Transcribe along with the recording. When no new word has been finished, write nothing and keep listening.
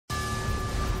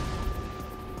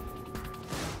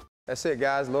That's it,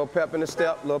 guys. Little pep in the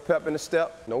step, little pep in the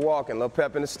step. No walking, little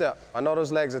pep in the step. I know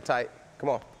those legs are tight. Come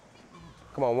on.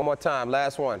 Come on, one more time,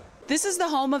 last one. This is the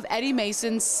home of Eddie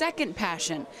Mason's second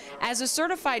passion. As a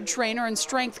certified trainer and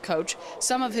strength coach,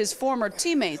 some of his former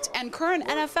teammates and current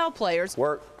NFL players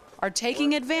are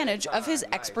taking advantage of his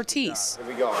expertise.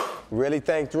 Here we go. Really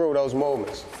think through those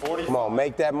movements. Come on,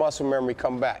 make that muscle memory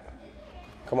come back.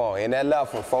 Come on, in that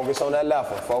left one, focus on that left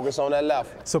one, focus on that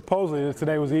left one. Supposedly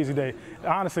today was an easy day.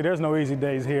 Honestly, there's no easy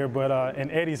days here, but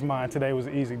in Eddie's mind, today was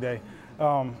an easy day.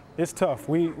 It's tough.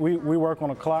 We work on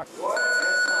a clock.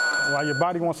 While your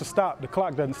body wants to stop, the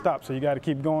clock doesn't stop, so you got to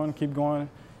keep going, keep going.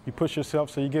 You push yourself,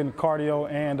 so you're getting cardio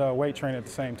and weight training at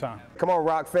the same time. Come on,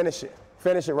 Rock, finish it.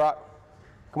 Finish it, Rock.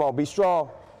 Come on, be strong.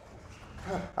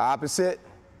 Opposite.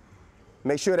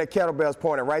 Make sure that kettlebell's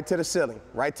pointing right to the ceiling,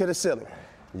 right to the ceiling.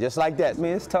 Just like that. I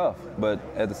mean, it's tough, but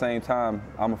at the same time,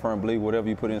 I'm a firm believer whatever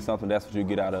you put in something, that's what you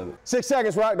get out of it. 6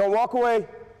 seconds, Rock, don't walk away.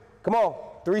 Come on,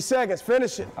 3 seconds,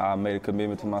 finish it. I made a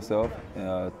commitment to myself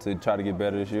to try to get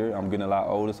better this year. I'm getting a lot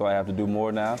older, so I have to do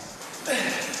more now.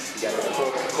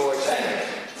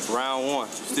 Round one,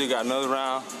 still got another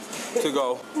round to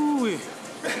go. Ooh,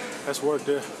 that's work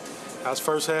there. That's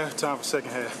first half, time for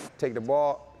second half. Take the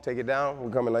ball, take it down, we're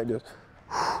coming like this.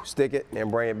 Stick it and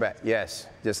bring it back. Yes,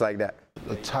 just like that.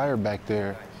 The tire back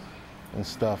there and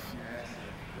stuff,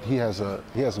 he has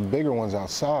bigger ones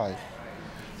outside.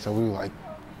 So we were like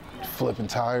flipping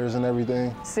tires and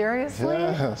everything. Seriously?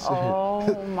 Yeah, seriously.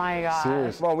 Oh my God.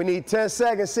 Seriously. Come on, we need 10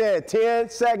 seconds, Said 10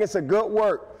 seconds of good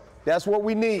work. That's what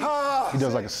we need. He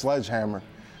does like a sledgehammer,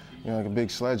 you know, like a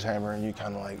big sledgehammer, and you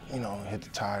kind of like, you know, hit the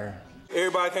tire.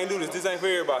 Everybody can't do this. This ain't for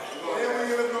everybody.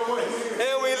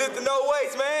 And we ain't lifting no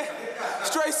weights, man.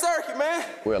 Straight circuit, man.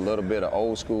 We're a little bit of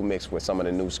old school mixed with some of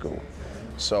the new school.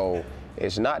 So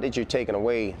it's not that you're taking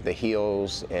away the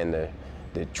heels and the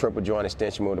triple joint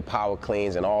extension move, the power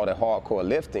cleans and all the hardcore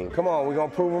lifting. Come on, we're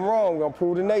gonna prove them wrong. We're gonna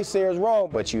prove the naysayers wrong.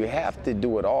 But you have to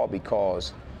do it all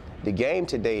because the game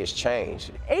today has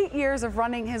changed. 8 years of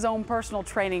running his own personal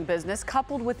training business,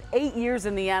 coupled with 8 years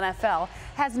in the NFL,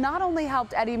 has not only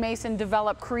helped Eddie Mason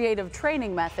develop creative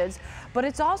training methods, but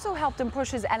it's also helped him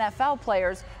push his NFL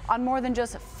players on more than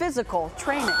just physical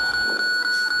training.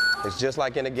 It's just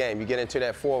like in a game. You get into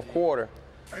that fourth quarter,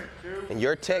 and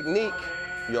your technique,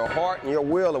 your heart, and your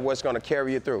will are what's going to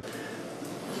carry you through.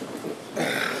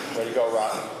 Ready to go,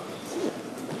 Rock.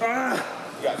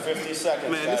 You got 50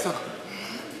 seconds, man, this is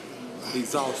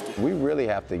exhausted. We really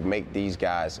have to make these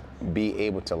guys be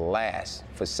able to last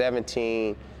for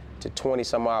 17 to 20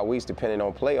 some odd weeks, depending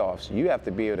on playoffs. You have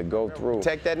to be able to go through,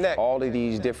 protect that neck, all of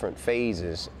these different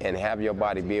phases, and have your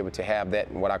body be able to have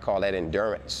that, what I call that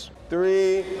endurance.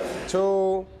 3,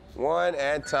 2, 1,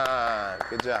 and time.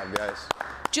 Good job, guys.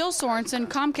 Jill Sorensen,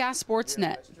 Comcast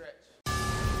Sportsnet.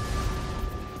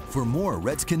 For more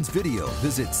Redskins video,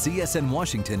 visit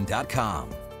csnwashington.com.